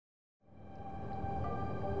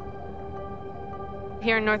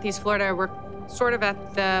Here in Northeast Florida, we're sort of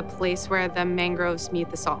at the place where the mangroves meet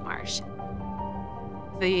the salt marsh.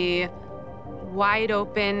 The wide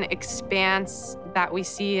open expanse that we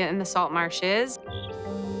see in the salt marshes,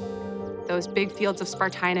 those big fields of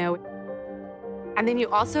Spartina. And then you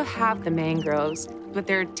also have the mangroves with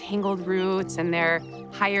their tangled roots and their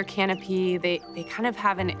higher canopy. They kind of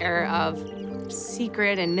have an air of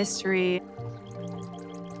secret and mystery.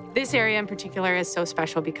 This area in particular is so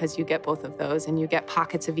special because you get both of those and you get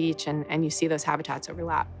pockets of each and you see those habitats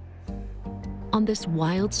overlap. On this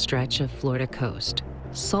wild stretch of Florida coast,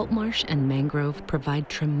 salt marsh and mangrove provide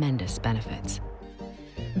tremendous benefits.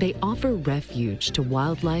 They offer refuge to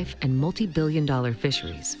wildlife and multi-billion-dollar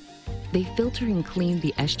fisheries. They filter and clean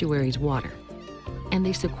the estuary's water, and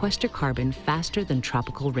they sequester carbon faster than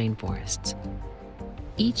tropical rainforests.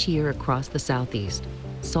 Each year across the Southeast,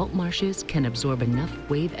 salt marshes can absorb enough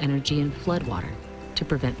wave energy and floodwater to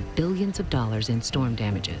prevent billions of dollars in storm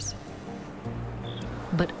damages.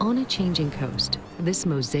 But on a changing coast, this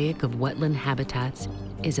mosaic of wetland habitats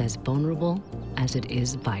is as vulnerable as it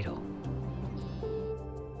is vital.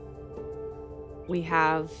 We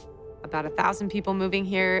have about 1,000 people moving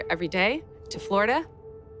here every day to Florida.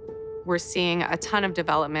 We're seeing a ton of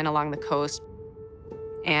development along the coast,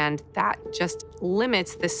 and that just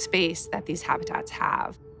limits the space that these habitats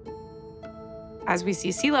have. As we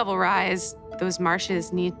see sea level rise, those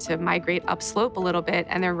marshes need to migrate upslope a little bit,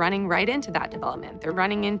 and they're running right into that development. They're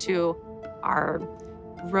running into our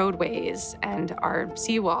roadways and our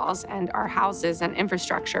seawalls and our houses and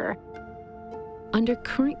infrastructure. Under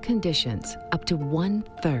current conditions, up to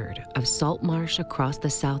 1/3 of salt marsh across the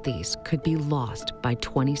Southeast could be lost by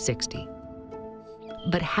 2060.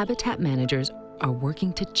 But habitat managers are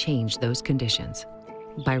working to change those conditions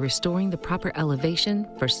by restoring the proper elevation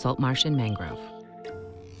for salt marsh and mangrove.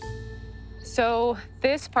 So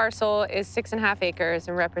this parcel is 6.5 acres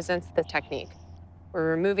and represents the technique. We're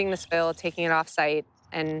removing the spill, taking it off-site,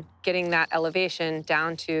 and getting that elevation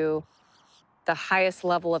down to the highest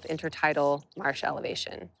level of intertidal marsh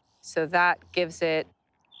elevation. So that gives it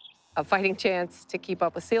a fighting chance to keep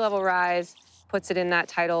up with sea level rise, puts it in that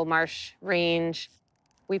tidal marsh range.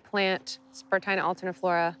 We plant Spartina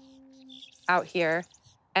alterniflora out here,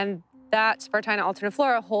 and that Spartina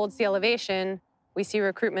alterniflora holds the elevation. We see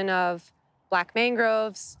recruitment of black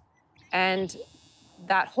mangroves, and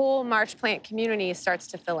that whole marsh plant community starts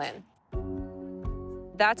to fill in.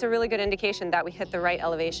 That's a really good indication that we hit the right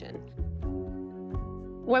elevation.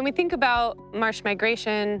 When we think about marsh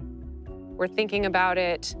migration, we're thinking about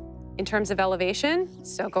it in terms of elevation,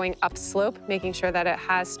 so going upslope, making sure that it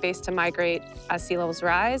has space to migrate as sea levels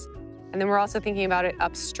rise. And then we're also thinking about it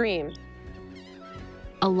upstream.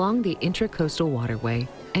 Along the intracoastal waterway,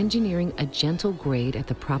 engineering a gentle grade at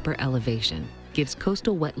the proper elevation gives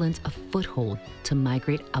coastal wetlands a foothold to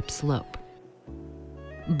migrate upslope.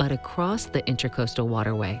 But across the intracoastal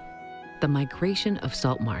waterway, the migration of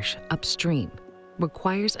salt marsh upstream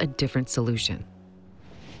requires a different solution.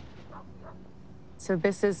 So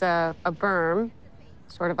this is a berm,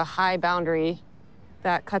 sort of a high boundary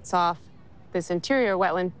that cuts off this interior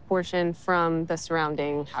wetland portion from the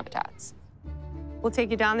surrounding habitats. We'll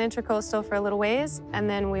take you down the intracoastal for a little ways, and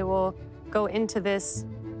then we will go into this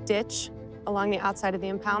ditch along the outside of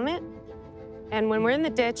the impoundment. And when we're in the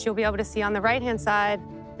ditch, you'll be able to see on the right-hand side,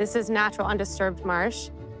 this is natural undisturbed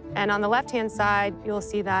marsh. And on the left-hand side, you'll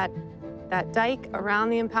see that dike around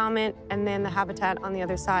the impoundment and then the habitat on the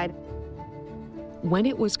other side. When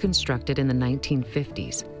it was constructed in the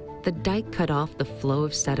 1950s, the dike cut off the flow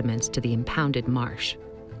of sediments to the impounded marsh,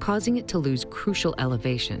 causing it to lose crucial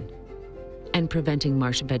elevation and preventing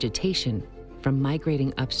marsh vegetation from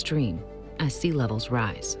migrating upstream as sea levels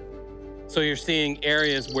rise. So you're seeing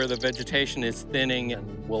areas where the vegetation is thinning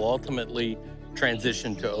and will ultimately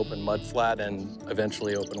transition to open mudflat and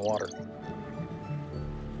eventually open water.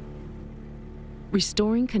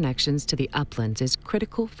 Restoring connections to the uplands is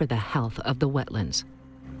critical for the health of the wetlands,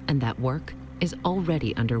 and that work is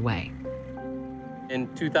already underway.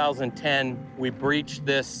 In 2010, we breached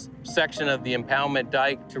this section of the impoundment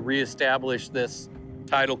dike to reestablish this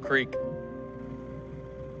tidal creek,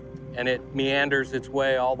 and it meanders its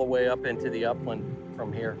way all the way up into the upland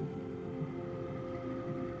from here.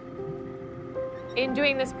 In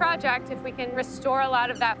doing this project, if we can restore a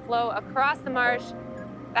lot of that flow across the marsh,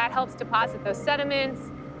 that helps deposit those sediments.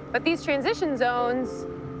 But these transition zones,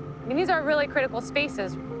 I mean, these are really critical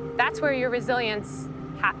spaces. That's where your resilience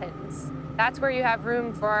happens. That's where you have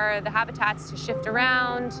room for the habitats to shift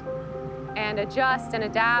around and adjust and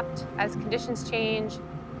adapt as conditions change.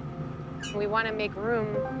 We want to make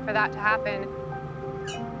room for that to happen,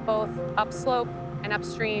 both upslope and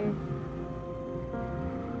upstream.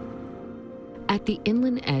 At the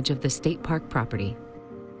inland edge of the state park property,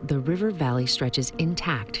 the river valley stretches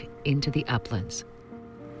intact into the uplands.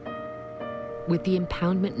 With the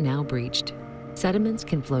impoundment now breached, sediments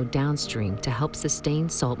can flow downstream to help sustain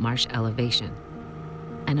salt marsh elevation,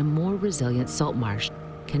 and a more resilient salt marsh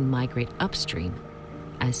can migrate upstream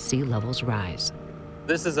as sea levels rise.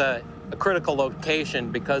 This is a critical location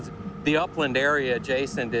because the upland area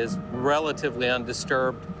adjacent is relatively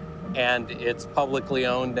undisturbed, and it's publicly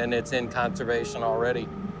owned and it's in conservation already.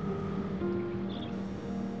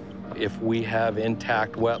 If we have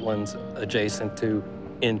intact wetlands adjacent to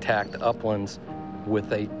intact uplands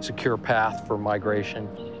with a secure path for migration,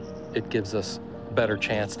 it gives us a better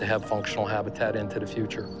chance to have functional habitat into the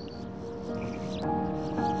future.